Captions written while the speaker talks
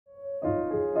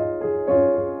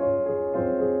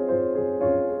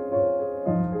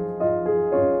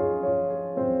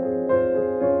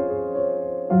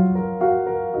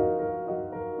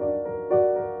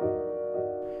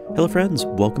Hello friends,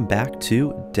 welcome back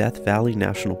to Death Valley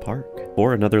National Park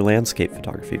for another landscape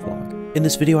photography vlog. In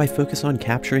this video I focus on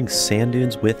capturing sand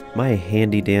dunes with my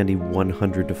handy dandy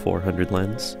 100-400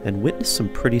 lens and witness some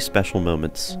pretty special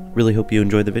moments. Really hope you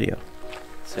enjoy the video.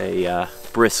 It's a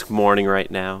brisk morning right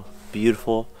now,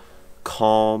 beautiful,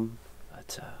 calm.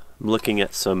 But, I'm looking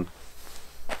at some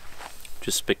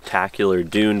just spectacular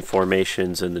dune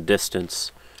formations in the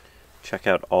distance. Check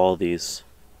out all these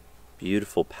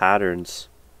beautiful patterns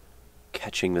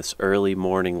catching this early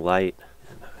morning light.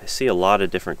 And I see a lot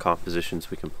of different compositions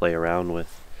we can play around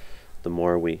with the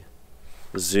more we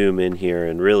zoom in here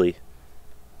and really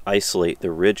isolate the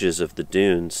ridges of the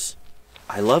dunes.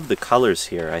 I love the colors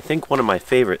here. I think one of my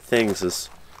favorite things is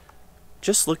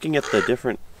just looking at the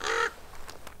different...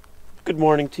 Good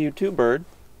morning to you too, bird.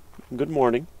 Good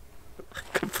morning.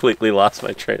 Completely lost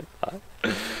my train of thought.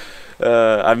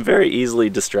 I'm very easily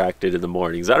distracted in the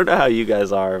mornings. I don't know how you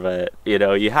guys are, but you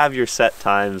know, you have your set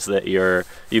times that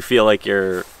you feel like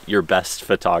you're your best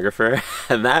photographer,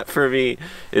 and that for me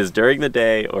is during the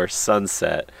day or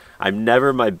sunset. I'm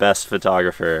never my best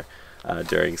photographer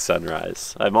during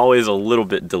sunrise. I'm always a little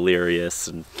bit delirious,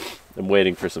 and I'm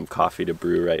waiting for some coffee to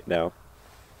brew right now.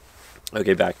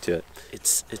 Okay, back to it.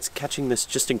 It's catching this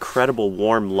just incredible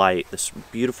warm light, this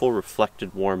beautiful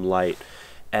reflected warm light.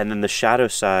 And then the shadow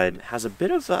side has a bit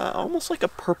of almost like a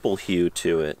purple hue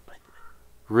to it.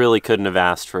 Really couldn't have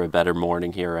asked for a better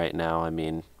morning here right now. I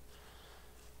mean,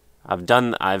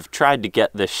 I've tried to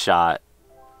get this shot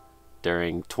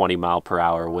during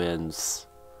 20-mile-per-hour winds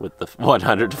with the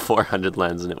 100-400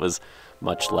 lens, and it was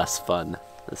much less fun.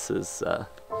 This is,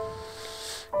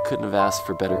 couldn't have asked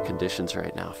for better conditions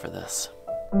right now for this.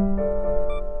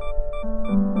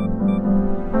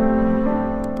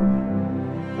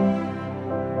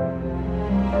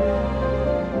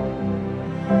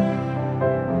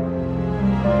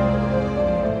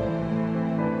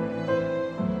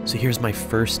 So here's my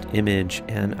first image,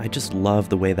 and I just love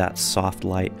the way that soft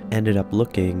light ended up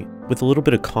looking. With a little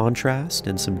bit of contrast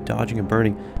and some dodging and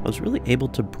burning, I was really able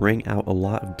to bring out a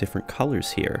lot of different colors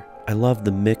here. I love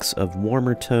the mix of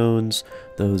warmer tones,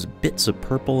 those bits of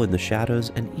purple in the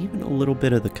shadows, and even a little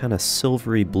bit of the kind of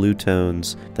silvery blue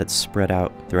tones that spread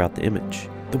out throughout the image.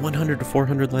 The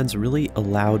 100-400 lens really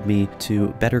allowed me to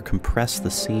better compress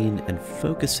the scene and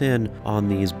focus in on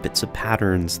these bits of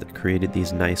patterns that created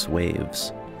these nice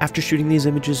waves. After shooting these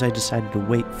images, I decided to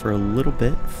wait for a little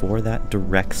bit for that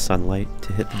direct sunlight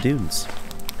to hit the dunes.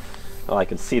 Oh, I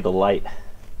can see the light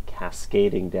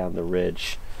cascading down the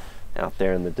ridge out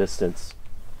there in the distance.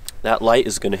 That light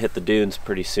is going to hit the dunes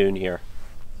pretty soon here.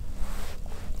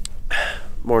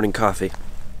 Morning coffee.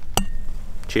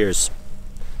 Cheers.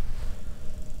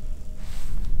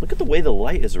 Look at the way the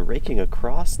light is raking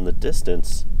across in the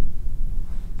distance.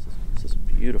 This is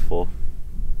beautiful.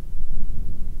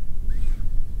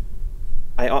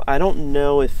 I don't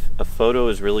know if a photo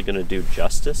is really going to do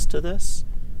justice to this,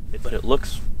 but it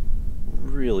looks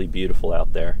really beautiful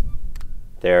out there.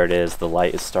 There it is, the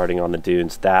light is starting on the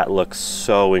dunes. That looks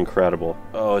so incredible.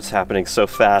 Oh, it's happening so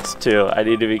fast too. I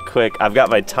need to be quick. I've got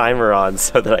my timer on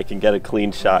so that I can get a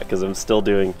clean shot because I'm still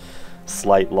doing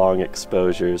slight long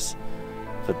exposures.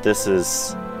 But this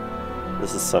is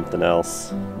something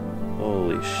else.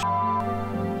 Holy sh**.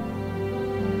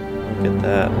 Look at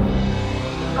that.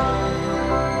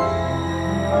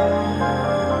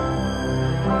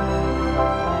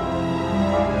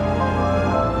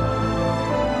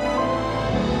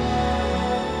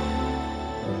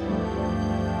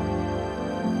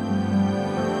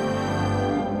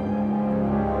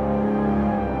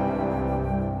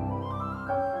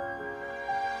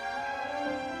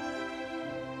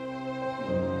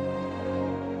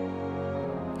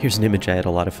 Here's an image I had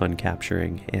a lot of fun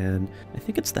capturing, and I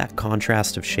think it's that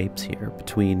contrast of shapes here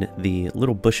between the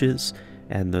little bushes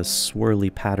and the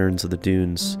swirly patterns of the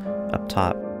dunes up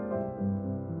top.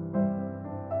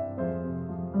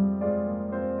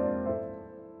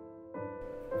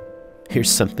 Here's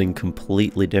something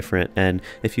completely different, and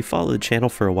if you follow the channel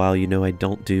for a while, you know I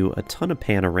don't do a ton of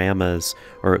panoramas,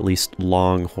 or at least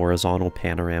long horizontal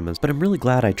panoramas, but I'm really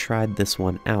glad I tried this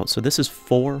one out. So this is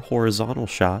 4 horizontal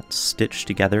shots stitched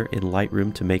together in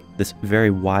Lightroom to make this very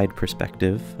wide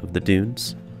perspective of the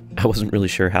dunes. I wasn't really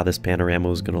sure how this panorama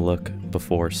was going to look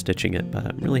before stitching it, but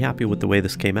I'm really happy with the way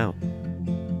this came out.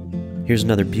 Here's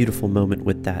another beautiful moment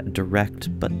with that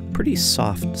direct but pretty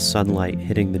soft sunlight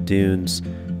hitting the dunes.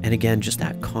 And again, just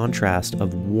that contrast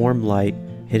of warm light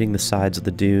hitting the sides of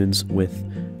the dunes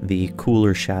with the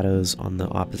cooler shadows on the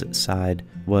opposite side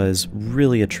was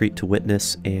really a treat to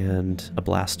witness and a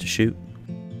blast to shoot.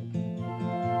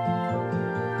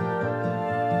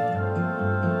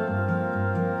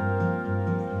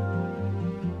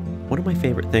 One of my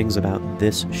favorite things about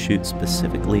this shoot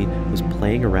specifically was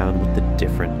playing around with the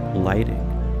different lighting.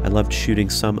 I loved shooting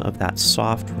some of that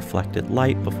soft reflected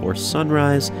light before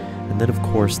sunrise, and then of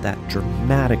course that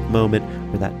dramatic moment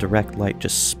where that direct light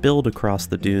just spilled across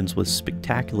the dunes was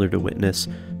spectacular to witness.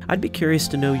 I'd be curious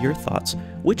to know your thoughts.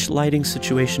 Which lighting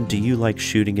situation do you like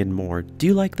shooting in more? Do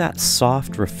you like that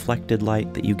soft reflected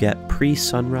light that you get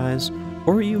pre-sunrise,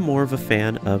 or are you more of a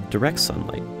fan of direct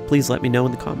sunlight? Please let me know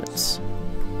in the comments.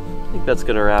 I think that's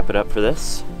gonna wrap it up for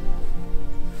this.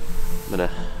 I'm gonna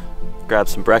grab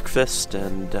some breakfast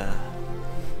and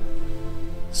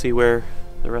see where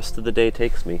the rest of the day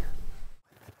takes me.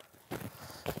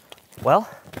 Well,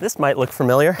 this might look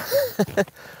familiar.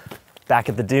 Back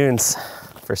at the dunes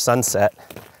for sunset,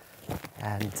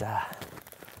 and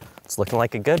it's looking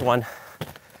like a good one.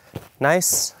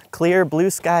 Nice, clear blue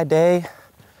sky day.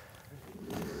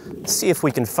 Let's see if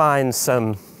we can find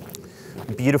some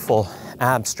beautiful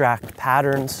abstract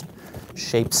patterns,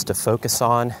 shapes to focus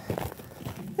on,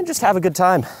 and just have a good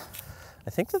time. I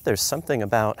think that there's something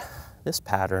about this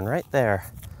pattern right there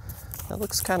that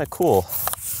looks kind of cool.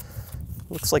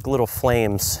 Looks like little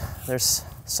flames. There's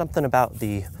something about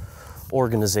the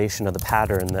organization of the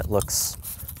pattern that looks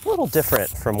a little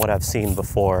different from what I've seen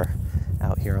before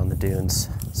out here on the dunes.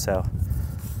 So,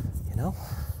 you know,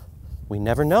 we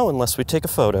never know unless we take a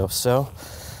photo. So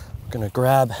I'm gonna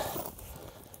grab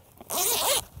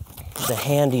the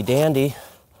handy dandy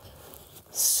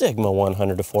Sigma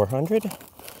 100-400,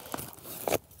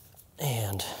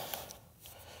 and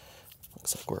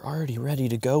looks like we're already ready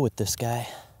to go with this guy.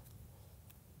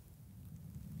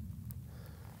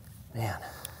 Man,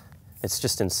 it's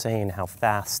just insane how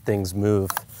fast things move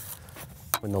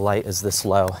when the light is this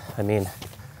low. I mean,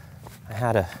 I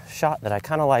had a shot that I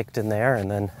kind of liked in there,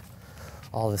 and then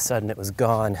all of a sudden it was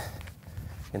gone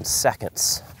in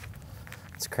seconds.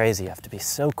 It's crazy, you have to be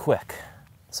so quick.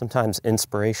 Sometimes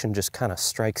inspiration just kind of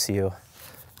strikes you,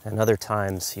 and other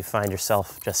times you find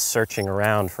yourself just searching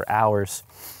around for hours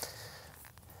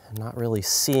and not really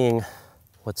seeing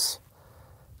what's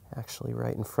actually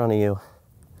right in front of you.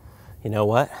 You know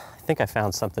what? I think I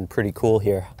found something pretty cool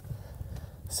here.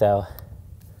 So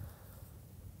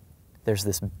there's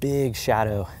this big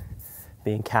shadow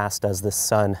being cast as the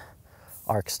sun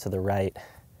arcs to the right,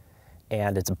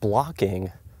 and it's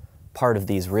blocking part of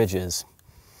these ridges,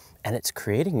 and it's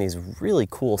creating these really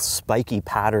cool spiky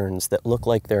patterns that look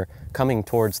like they're coming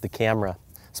towards the camera,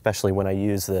 especially when I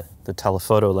use the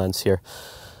telephoto lens here.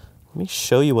 Let me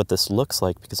show you what this looks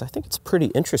like, because I think it's pretty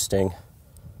interesting.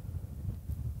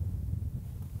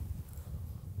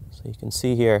 So you can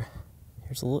see here,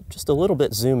 here's just a little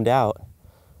bit zoomed out,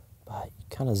 but you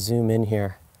kind of zoom in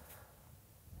here.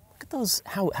 Look at those,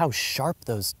 how sharp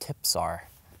those tips are.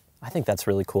 I think that's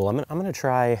really cool. I'm gonna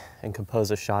try and compose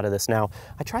a shot of this. Now,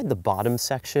 I tried the bottom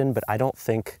section, but I don't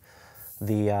think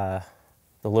the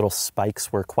little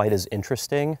spikes were quite as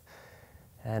interesting.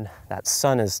 And that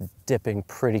sun is dipping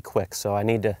pretty quick, so I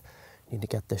need to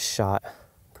get this shot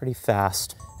pretty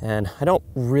fast. And I don't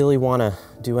really wanna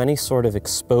do any sort of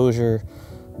exposure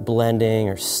blending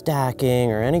or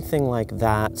stacking or anything like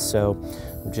that. So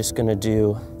I'm just gonna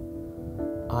do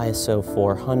ISO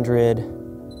 400,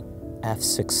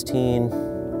 f16,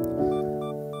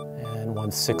 and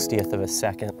 1/60th of a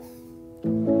second.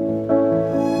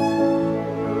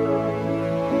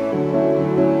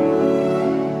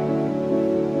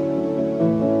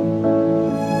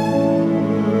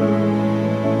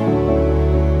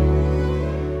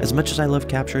 As much as I love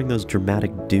capturing those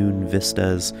dramatic dune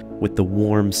vistas with the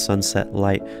warm sunset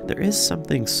light, there is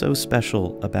something so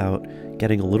special about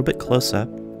getting a little bit close up,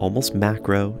 almost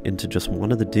macro, into just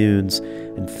one of the dunes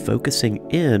and focusing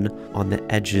in on the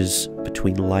edges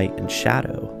between light and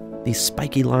shadow. These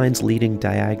spiky lines leading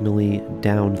diagonally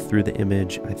down through the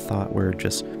image I thought were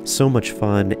just so much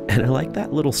fun, and I like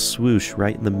that little swoosh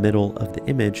right in the middle of the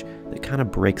image that kind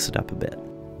of breaks it up a bit.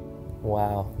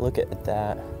 Wow, look at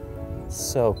that.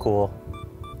 So cool.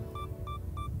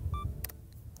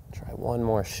 Try one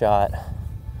more shot.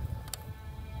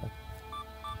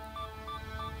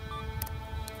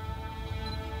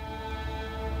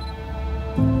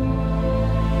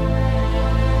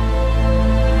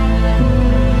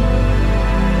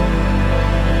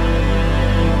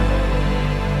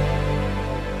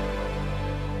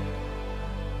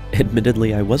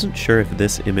 Admittedly, I wasn't sure if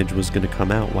this image was going to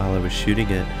come out while I was shooting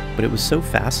it, but it was so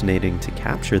fascinating to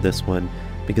capture this one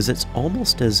because it's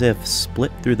almost as if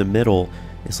split through the middle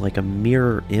is like a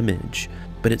mirror image,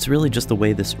 but it's really just the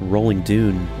way this rolling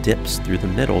dune dips through the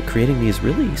middle, creating these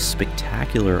really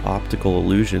spectacular optical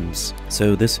illusions.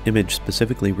 So this image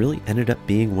specifically really ended up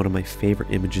being one of my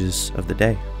favorite images of the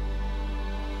day.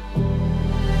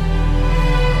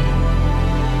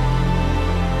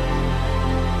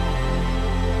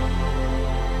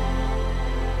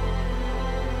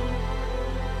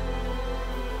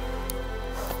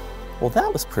 Well,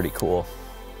 that was pretty cool.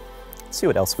 Let's see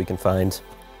what else we can find.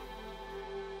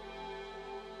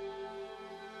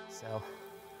 So,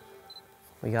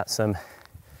 we got some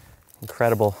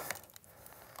incredible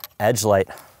edge light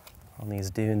on these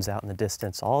dunes out in the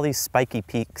distance. All these spiky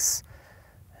peaks,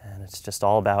 and it's just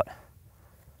all about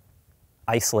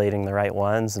isolating the right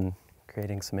ones and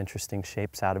creating some interesting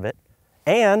shapes out of it.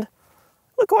 And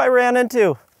look who I ran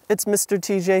into. It's Mr.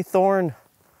 TJ Thorne,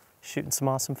 shooting some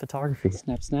awesome photography.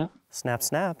 Snap, snap. Snap,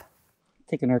 snap.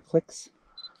 Taking our clicks.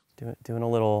 Doing a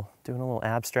little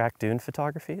abstract dune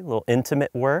photography, a little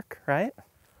intimate work, right?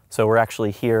 So we're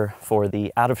actually here for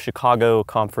the Out of Chicago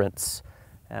conference,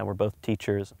 and we're both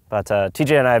teachers. But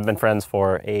TJ and I have been friends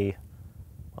for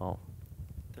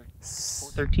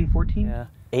 13, 14? Yeah,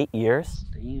 8 years.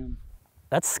 Damn.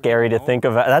 That's scary to think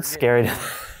of. That's scary.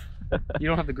 You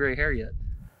don't have the gray hair yet.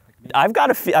 I've got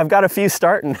a few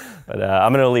starting. But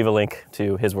I'm gonna leave a link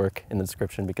to his work in the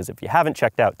description, because if you haven't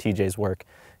checked out TJ's work,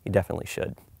 you definitely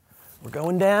should. We're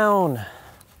going down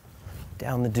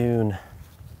the dune.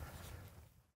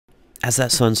 As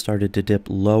that sun started to dip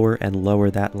lower and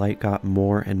lower, that light got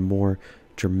more and more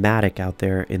dramatic out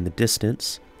there in the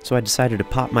distance. So I decided to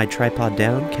pop my tripod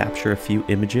down, capture a few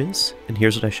images, and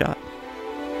here's what I shot.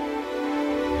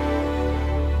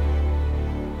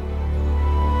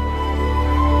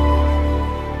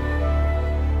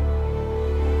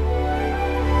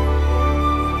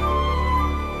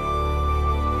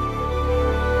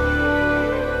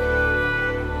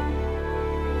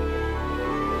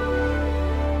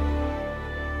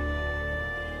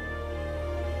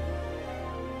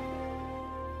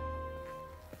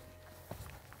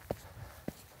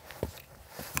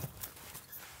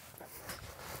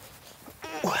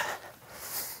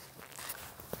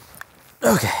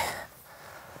 Okay.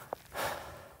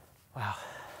 Wow.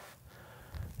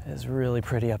 It is really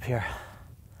pretty up here.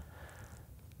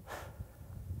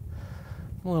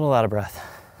 I'm a little out of breath,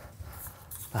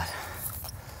 but I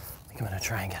think I'm gonna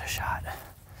try and get a shot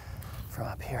from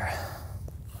up here.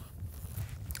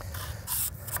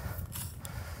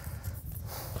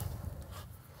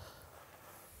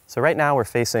 So right now we're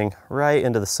facing right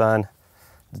into the sun,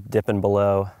 dipping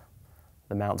below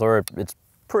the mountains, or it's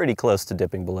pretty close to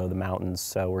dipping below the mountains,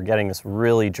 so we're getting this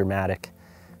really dramatic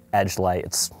edge light.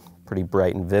 It's pretty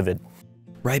bright and vivid.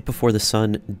 Right before the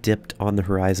sun dipped on the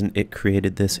horizon, it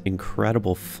created this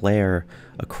incredible flare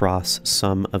across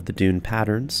some of the dune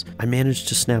patterns. I managed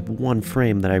to snap one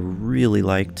frame that I really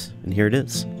liked, and here it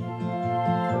is.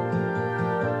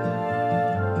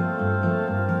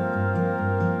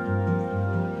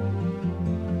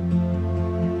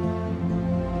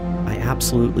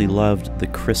 Absolutely loved the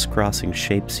crisscrossing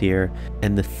shapes here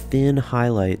and the thin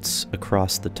highlights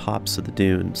across the tops of the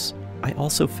dunes. I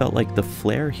also felt like the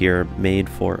flare here made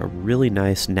for a really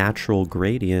nice natural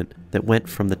gradient that went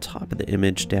from the top of the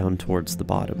image down towards the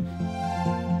bottom.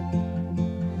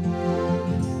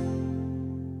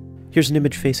 Here's an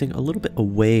image facing a little bit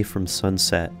away from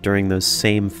sunset during those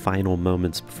same final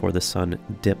moments before the sun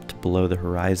dipped below the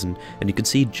horizon, and you can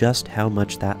see just how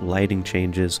much that lighting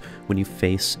changes when you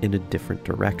face in a different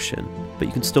direction. But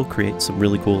you can still create some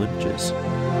really cool images.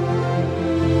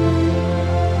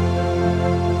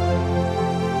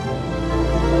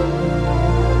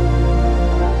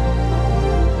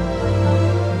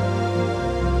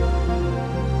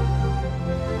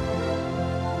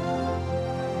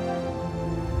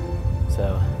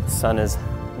 So the sun is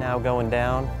now going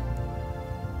down.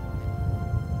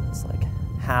 It's like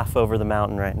half over the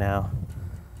mountain right now.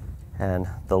 And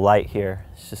the light here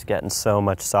is just getting so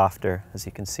much softer, as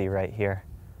you can see right here.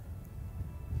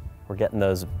 We're getting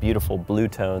those beautiful blue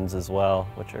tones as well,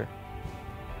 which are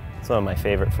some of my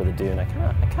favorite for the dune. I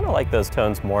kind of like those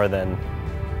tones more than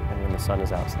when the sun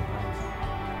is out sometimes.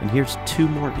 And here's two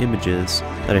more images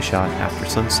that I shot after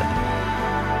sunset.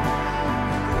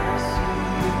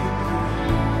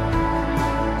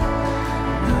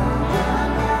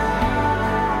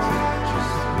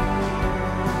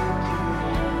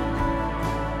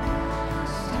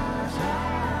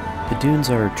 The dunes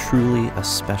are truly a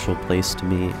special place to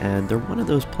me, and they're one of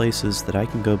those places that I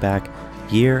can go back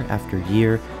year after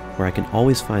year where I can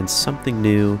always find something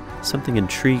new, something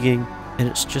intriguing, and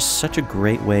it's just such a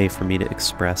great way for me to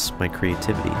express my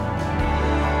creativity.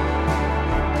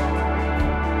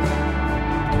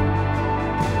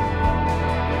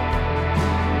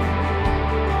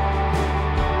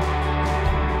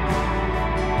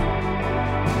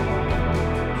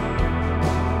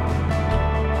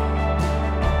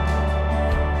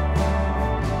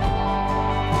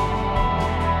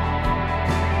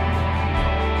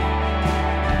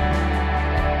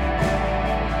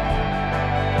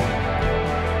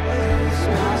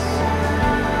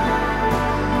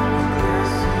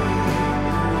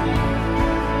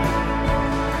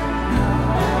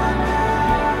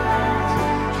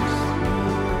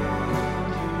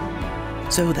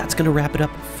 So that's going to wrap it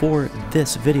up for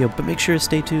this video, but make sure to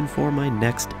stay tuned for my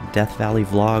next Death Valley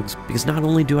vlogs, because not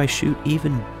only do I shoot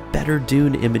even better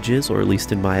Dune images, or at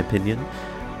least in my opinion,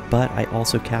 but I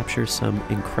also capture some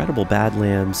incredible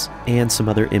Badlands and some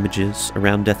other images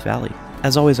around Death Valley.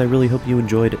 As always, I really hope you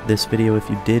enjoyed this video. If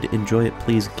you did enjoy it,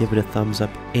 please give it a thumbs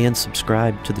up and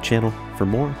subscribe to the channel for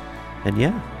more. And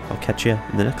yeah, I'll catch you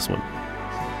in the next one.